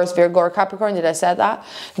 Taurus, Virgo, or Capricorn. Did I say that?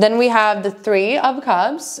 Then we have the 3 of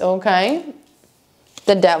Cups, okay.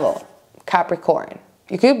 The Devil, Capricorn.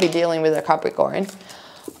 You could be dealing with a Capricorn.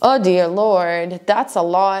 Oh dear Lord, that's a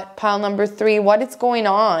lot. Pile number 3, what is going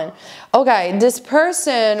on? Okay, this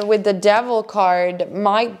person with the Devil card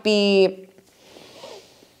might be...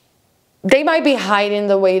 They might be hiding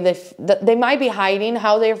the way they might be hiding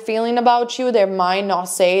how they're feeling about you. They might not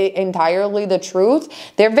say entirely the truth.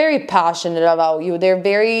 They're very passionate about you. They're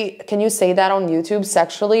very, can you say that on YouTube?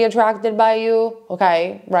 Sexually attracted by you.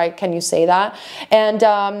 Okay, right? Can you say that? And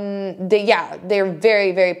they're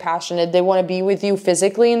very, very passionate. They want to be with you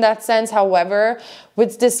physically in that sense. However,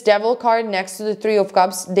 with this Devil card next to the 3 of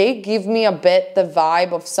Cups, they give me a bit the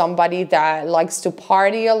vibe of somebody that likes to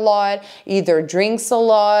party a lot, either drinks a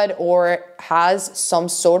lot, or has some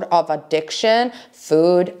sort of addiction,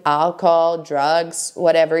 food, alcohol, drugs,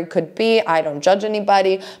 whatever it could be. I don't judge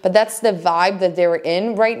anybody, but that's the vibe that they're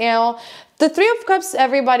in right now. The 3 of Cups,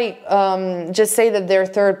 everybody just say that they're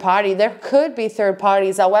third party. There could be third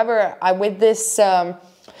parties. However, with this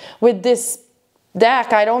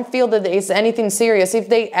deck, I don't feel that it's anything serious. If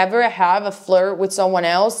they ever have a flirt with someone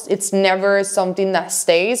else, it's never something that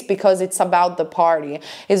stays, because it's about the party.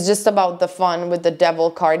 It's just about the fun with the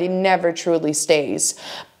Devil card. It never truly stays.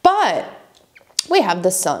 But we have the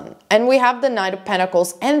Sun, and we have the Knight of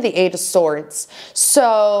Pentacles and the 8 of Swords.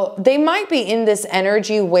 So they might be in this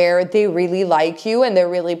energy where they really like you and they're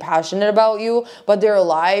really passionate about you, but their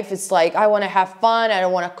life is like, I want to have fun, I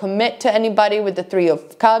don't want to commit to anybody with the 3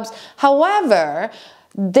 of Cups. However,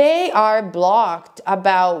 they are blocked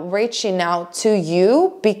about reaching out to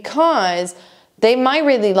you because they might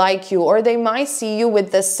really like you, or they might see you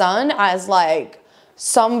with the Sun as like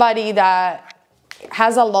somebody that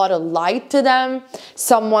has a lot of light to them,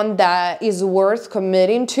 someone that is worth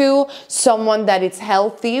committing to, someone that is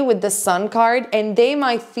healthy with the Sun card, and they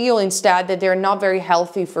might feel instead that they're not very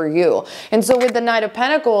healthy for you. And so with the Knight of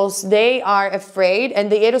Pentacles, they are afraid,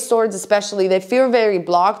 and the 8 of Swords especially, they feel very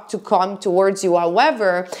blocked to come towards you.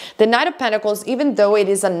 However, the Knight of Pentacles, even though it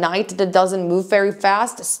is a knight that doesn't move very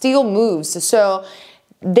fast, still moves. So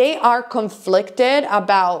they are conflicted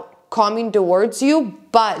about coming towards you,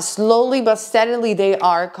 but slowly but steadily they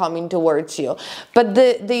are coming towards you. But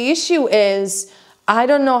the issue is, I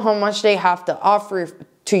don't know how much they have to offer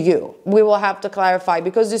to you. We will have to clarify,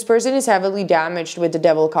 because this person is heavily damaged with the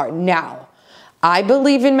Devil card. Now, I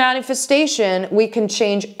believe in manifestation. We can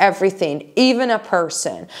change everything, even a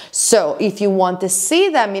person. So if you want to see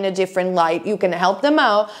them in a different light, you can help them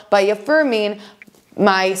out by affirming,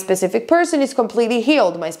 my specific person is completely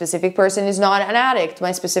healed. My specific person is not an addict.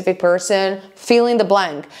 My specific person, fill in the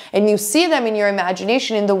blank. And you see them in your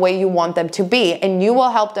imagination in the way you want them to be. And you will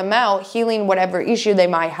help them out healing whatever issue they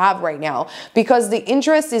might have right now. Because the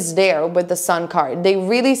interest is there with the Sun card. They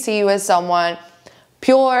really see you as someone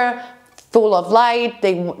pure, full of light.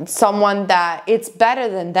 Someone that it's better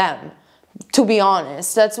than them. To be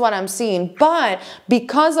honest, that's what I'm seeing. But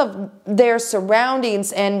because of their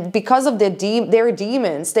surroundings and because of their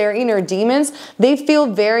demons, their inner demons, they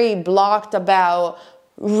feel very blocked about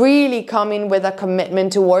really coming with a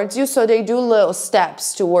commitment towards you. So they do little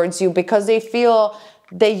steps towards you because they feel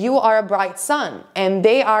that you are a bright sun and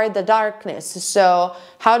they are the darkness. So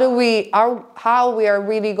how we are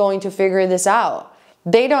really going to figure this out?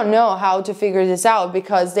 They don't know how to figure this out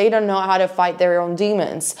because they don't know how to fight their own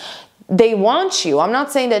demons. They want you. I'm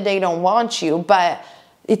not saying that they don't want you, but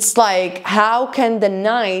it's like, how can the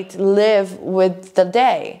night live with the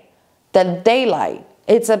day, the daylight?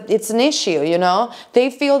 It's an issue, you know? They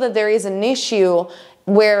feel that there is an issue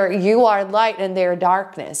where you are light and they're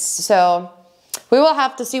darkness. So we will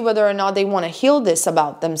have to see whether or not they want to heal this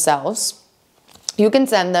about themselves. You can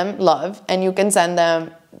send them love, and you can send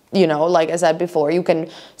them, you know, like I said before, you can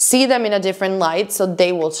see them in a different light so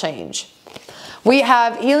they will change. We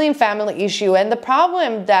have healing family issue, and the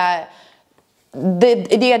problem that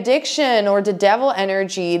the addiction or the devil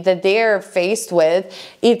energy that they're faced with,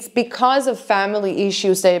 it's because of family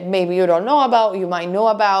issues that maybe you don't know about, you might know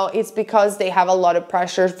about. It's because they have a lot of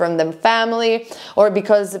pressure from their family, or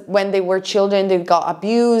because when they were children they got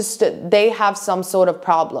abused. They have some sort of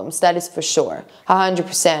problems, that is for sure,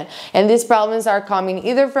 100%. And these problems are coming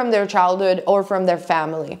either from their childhood or from their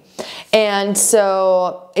family. And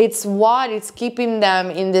so it's keeping them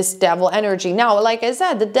in this devil energy. Now, like I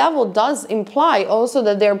said, the devil does imply also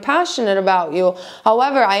that they're passionate about you.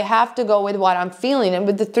 However, I have to go with what I'm feeling. And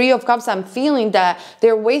with the Three of Cups, I'm feeling that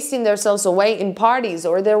they're wasting themselves away in parties,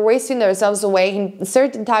 or they're wasting themselves away in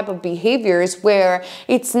certain type of behaviors where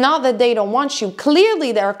it's not that they don't want you.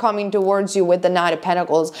 Clearly, they're coming towards you with the Knight of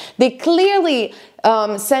Pentacles. They clearly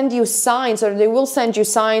send you signs, or they will send you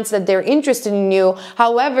signs that they're interested in you.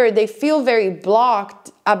 However, they feel very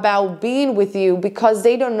blocked about being with you because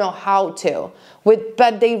they don't know how to.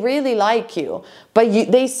 But they really like you. But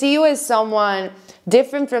they see you as someone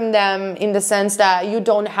different from them in the sense that you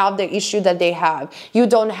don't have the issue that they have. You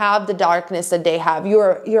don't have the darkness that they have.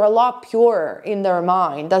 You're a lot purer in their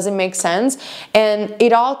mind. Does it make sense? And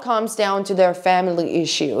it all comes down to their family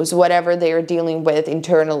issues, whatever they are dealing with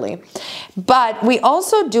internally. But we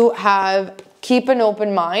also do have keep an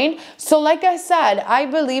open mind. So like I said, I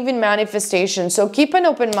believe in manifestation. So keep an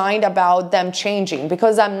open mind about them changing,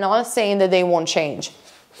 because I'm not saying that they won't change.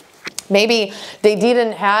 Maybe they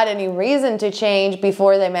didn't had any reason to change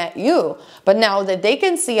before they met you. But now that they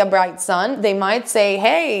can see a bright sun, they might say,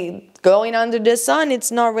 hey, going under the sun,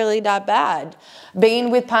 it's not really that bad.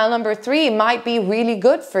 Being with pile number 3 might be really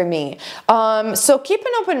good for me. So keep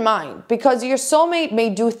an open mind, because your soulmate may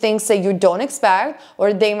do things that you don't expect,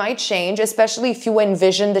 or they might change, especially if you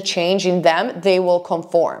envision the change in them, they will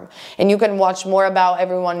conform. And you can watch more about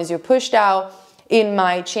Everyone Is You're Pushed Out in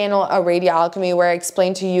my channel, Radio Alchemy, where I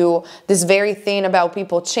explain to you this very thing about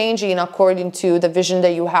people changing according to the vision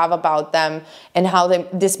that you have about them and how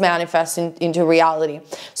this manifests into reality.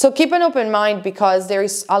 So keep an open mind, because there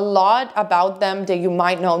is a lot about them that you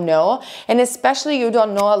might not know. And especially you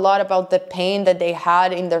don't know a lot about the pain that they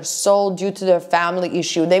had in their soul due to their family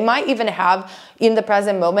issue. They might even have, in the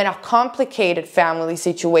present moment, a complicated family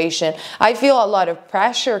situation. I feel a lot of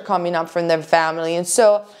pressure coming up from their family. And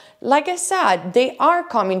so, like I said, they are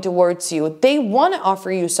coming towards you. They want to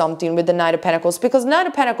offer you something with the Knight of Pentacles, because Knight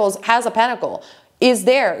of Pentacles has a pentacle, is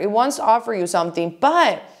there. It wants to offer you something,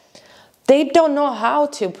 but they don't know how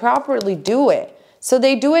to properly do it. So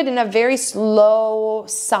they do it in a very slow,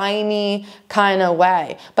 signy kind of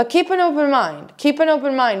way. But keep an open mind. Keep an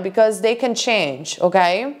open mind, because they can change,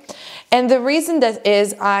 okay? And the reason that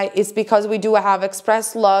is because we do have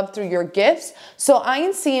expressed love through your gifts. So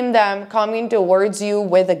I'm seeing them coming towards you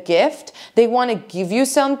with a gift. They want to give you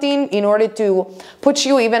something in order to put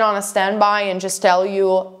you even on a standby and just tell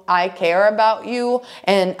you, I care about you,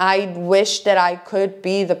 and I wish that I could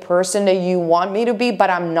be the person that you want me to be, but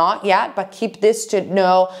I'm not yet. But keep this to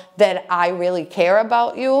know that I really care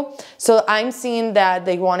about you. So I'm seeing that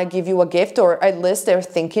they want to give you a gift, or at least they're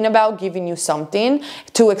thinking about giving you something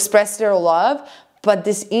to express their love. But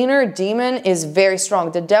this inner demon is very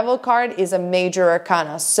strong. The Devil card is a major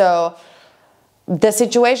arcana. So the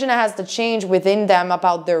situation has to change within them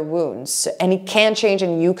about their wounds, and it can change,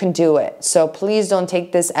 and you can do it. So please don't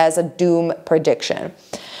take this as a doom prediction.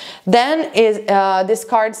 Then this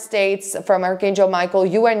card states from Archangel Michael,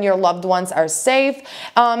 you and your loved ones are safe.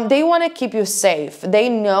 They want to keep you safe. They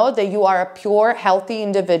know that you are a pure, healthy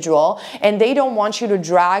individual, and they don't want you to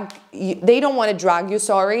drag you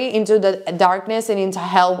into the darkness and into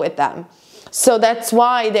hell with them. So that's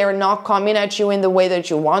why they're not coming at you in the way that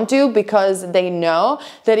you want to, because they know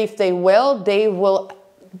that if they will, they will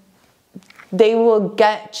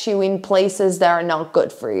get you in places that are not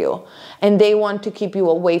good for you. And they want to keep you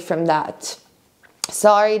away from that.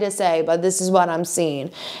 Sorry to say, but this is what I'm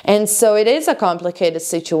seeing. And so it is a complicated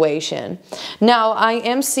situation. Now, I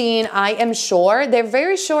am sure, they're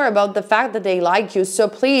very sure about the fact that they like you. So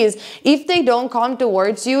please, if they don't come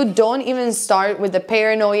towards you, don't even start with the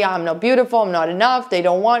paranoia. I'm not beautiful, I'm not enough, they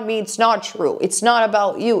don't want me. It's not true. It's not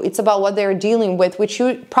about you. It's about what they're dealing with, which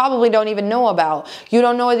you probably don't even know about. You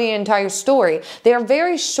don't know the entire story. They're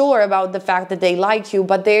very sure about the fact that they like you,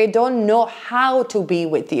 but they don't know how to be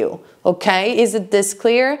with you. Okay, is it this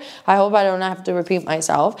clear? I hope I don't have to repeat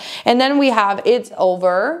myself. And then we have it's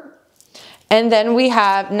over. And then we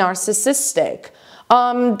have narcissistic.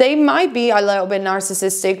 They might be a little bit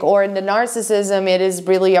narcissistic, or in the narcissism, it is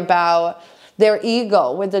really about their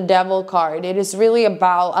ego with the devil card. It is really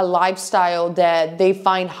about a lifestyle that they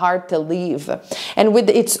find hard to leave. And with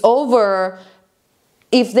it's over,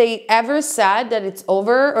 if they ever said that it's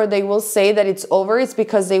over, or they will say that it's over, it's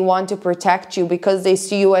because they want to protect you, because they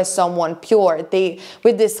see you as someone pure.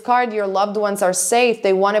 With this card, your loved ones are safe.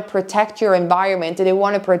 They want to protect your environment. They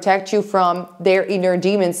want to protect you from their inner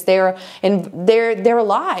demons, their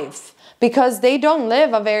life, because they don't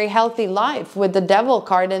live a very healthy life with the devil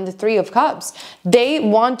card and the 3 of Cups. They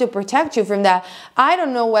want to protect you from that. I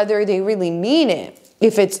don't know whether they really mean it,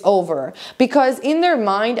 if it's over, because in their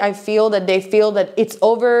mind, I feel that they feel that it's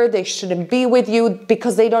over, they shouldn't be with you,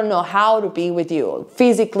 because they don't know how to be with you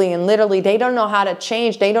physically and literally. They don't know how to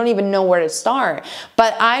change. They don't even know where to start.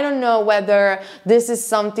 But I don't know whether this is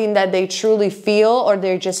something that they truly feel, or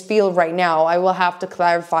they just feel right now. I will have to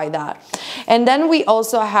clarify that. And then we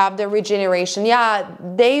also have the regeneration. Yeah,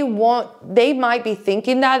 they might be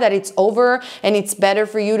thinking that it's over and it's better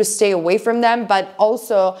for you to stay away from them. But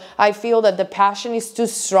also, I feel that the passion is too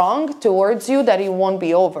strong towards you, that it won't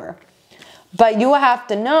be over. But you have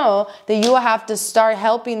to know that you have to start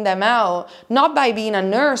helping them out, not by being a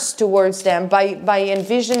nurse towards them, by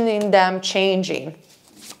envisioning them changing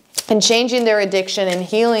and changing their addiction and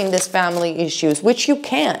healing these family issues, which you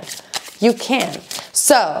can. You can.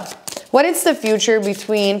 So, what is the future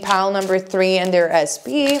between pile number 3 and their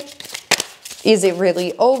SP? Is it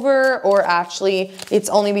really over, or actually it's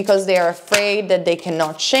only because they are afraid that they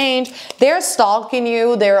cannot change? They're stalking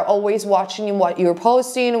you. They're always watching you, what you're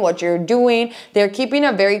posting, what you're doing. They're keeping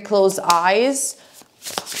a very close eyes.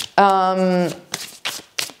 I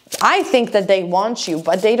think that they want you,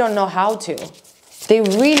 but they don't know how to. They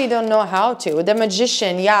really don't know how to. The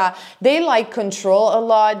Magician, yeah, they like control a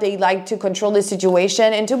lot. They like to control the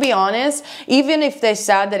situation. And to be honest, even if they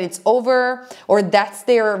said that it's over, or that's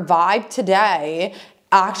their vibe today,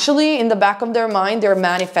 actually in the back of their mind, they're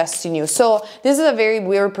manifesting you. So this is a very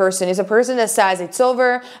weird person. It's a person that says it's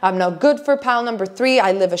over, I'm not good for pile number 3,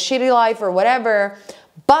 I live a shitty life or whatever.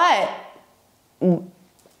 But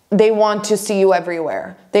they want to see you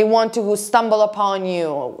everywhere. They want to stumble upon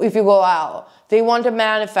you if you go out. They want to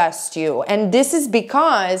manifest you. And this is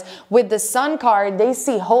because with the Sun card, they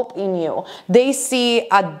see hope in you. They see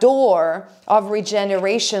a door of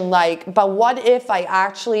regeneration, like, but what if I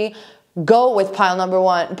actually go with pile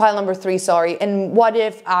number 3, sorry, and what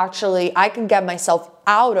if actually I can get myself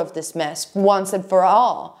out of this mess once and for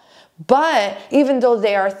all? But even though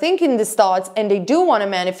they are thinking these thoughts, and they do want to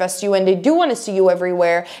manifest you, and they do want to see you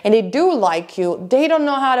everywhere, and they do like you, they don't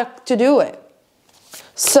know how to do it.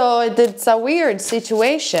 So it's a weird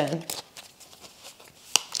situation.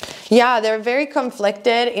 Yeah, they're very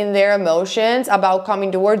conflicted in their emotions about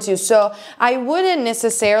coming towards you. So I wouldn't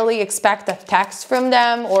necessarily expect a text from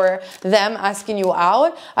them or them asking you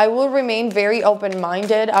out. I will remain very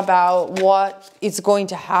open-minded about what is going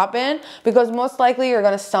to happen, because most likely you're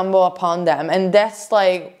going to stumble upon them. And that's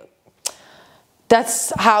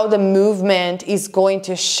how the movement is going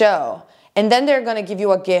to show. And then they're going to give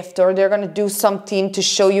you a gift, or they're going to do something to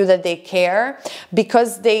show you that they care,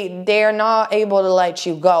 because they're not able to let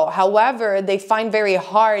you go. However, they find very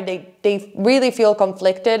hard, they really feel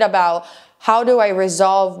conflicted about, how do I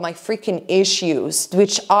resolve my freaking issues,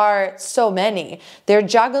 which are so many. They're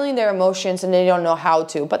juggling their emotions and they don't know how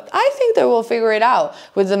to. But I think they will figure it out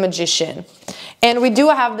with the Magician. And we do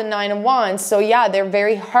have the 9 of Wands. So yeah, they're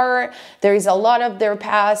very hurt. There is a lot of their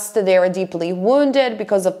past. They are deeply wounded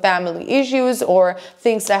because of family issues or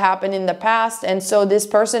things that happened in the past. And so this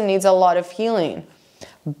person needs a lot of healing.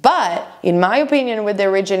 But in my opinion, with the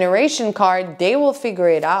Regeneration card, they will figure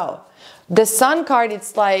it out. The Sun card,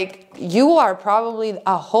 it's like you are probably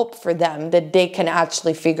a hope for them that they can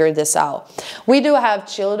actually figure this out. We do have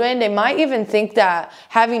children. They might even think that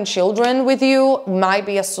having children with you might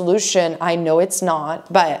be a solution. I know it's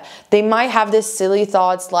not, but they might have this silly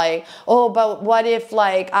thoughts like, oh, but what if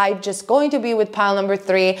like I'm just going to be with pile number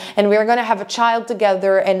 3 and we're going to have a child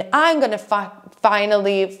together and I'm going to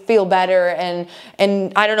finally feel better and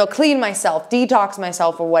I don't know, clean myself, detox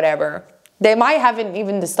myself or whatever. They might haven't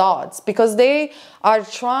even the thoughts because they are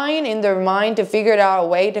trying in their mind to figure out a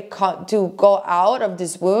way to go out of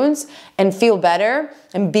these wounds and feel better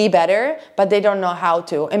and be better, but they don't know how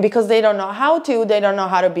to. And because they don't know how to, they don't know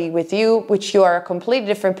how to be with you, which you are a completely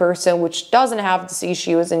different person, which doesn't have these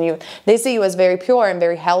issues, and they see you as very pure and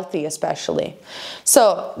very healthy, especially.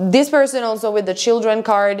 So this person also with the children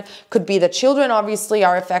card could be the children obviously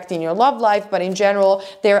are affecting your love life, but in general,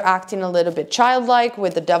 they're acting a little bit childlike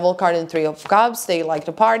with the devil card and 3 of Cups. They like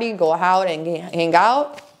to party, go out and hang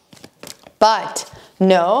out. But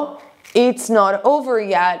no, it's not over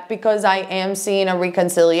yet because I am seeing a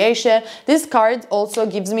reconciliation. This card also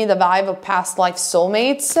gives me the vibe of past life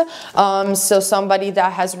soulmates. So somebody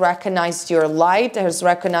that has recognized your light, has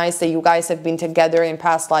recognized that you guys have been together in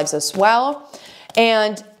past lives as well.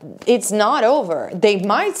 And it's not over. They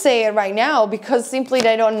might say it right now because simply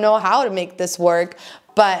they don't know how to make this work.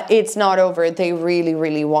 But it's not over. They really,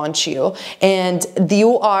 really want you. And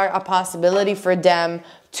you are a possibility for them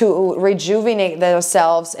to rejuvenate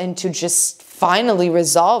themselves and to just finally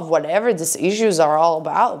resolve whatever these issues are all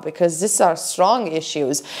about, because these are strong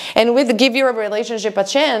issues. And with give your relationship a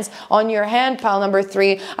chance, on your hand, pile number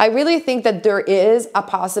 3, I really think that there is a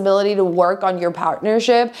possibility to work on your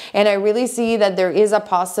partnership. And I really see that there is a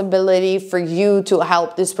possibility for you to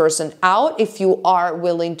help this person out if you are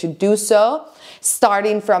willing to do so.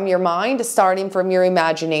 Starting from your mind, starting from your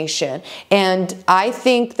imagination. And I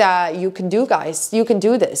think that you can do, guys, you can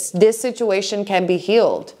do this. This situation can be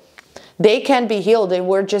healed. They can be healed, and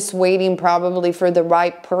we're just waiting probably for the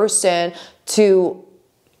right person to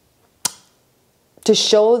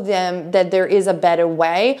show them that there is a better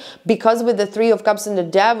way. Because with the 3 of Cups and the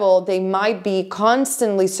Devil, they might be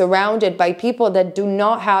constantly surrounded by people that do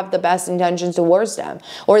not have the best intentions towards them,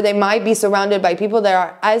 or they might be surrounded by people that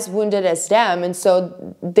are as wounded as them, and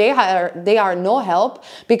so they are no help.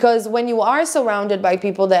 Because when you are surrounded by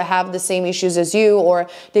people that have the same issues as you, or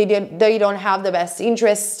they don't have the best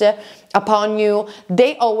interest upon you,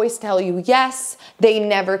 they always tell you yes. They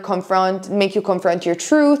never make you confront your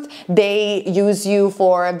truth. They use you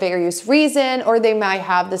for a various reason, or they might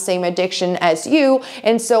have the same addiction as you.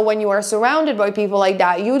 And so when you are surrounded by people like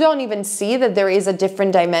that, you don't even see that there is a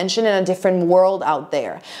different dimension and a different world out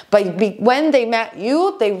there. But when they met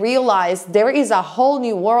you, they realized there is a whole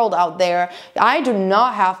new world out there. I do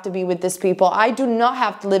not have to be with these people. I do not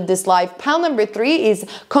have to live this life. Pile number 3 is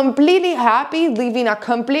completely happy, living a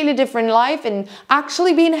completely different life and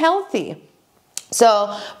actually being healthy.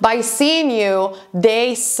 So by seeing you,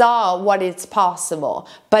 they saw what is possible.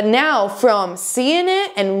 But now from seeing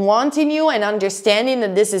it and wanting you and understanding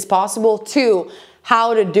that this is possible to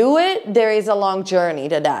how to do it, there is a long journey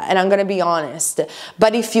to that. And I'm going to be honest.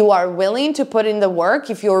 But if you are willing to put in the work,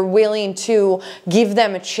 if you're willing to give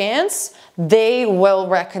them a chance, they will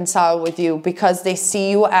reconcile with you because they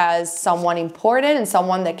see you as someone important and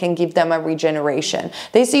someone that can give them a regeneration.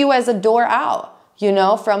 They see you as a door out, you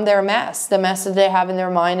know, from their mess, the mess that they have in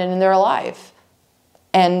their mind and in their life.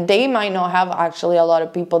 And they might not have actually a lot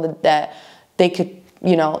of people that they could,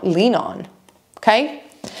 you know, lean on. Okay?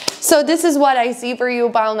 So this is what I see for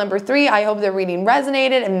you, pile number 3. I hope the reading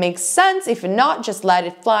resonated and makes sense. If not, just let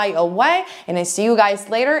it fly away. And I see you guys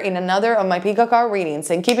later in another of my Pico card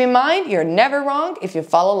readings. And keep in mind, you're never wrong if you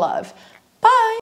follow love. Bye!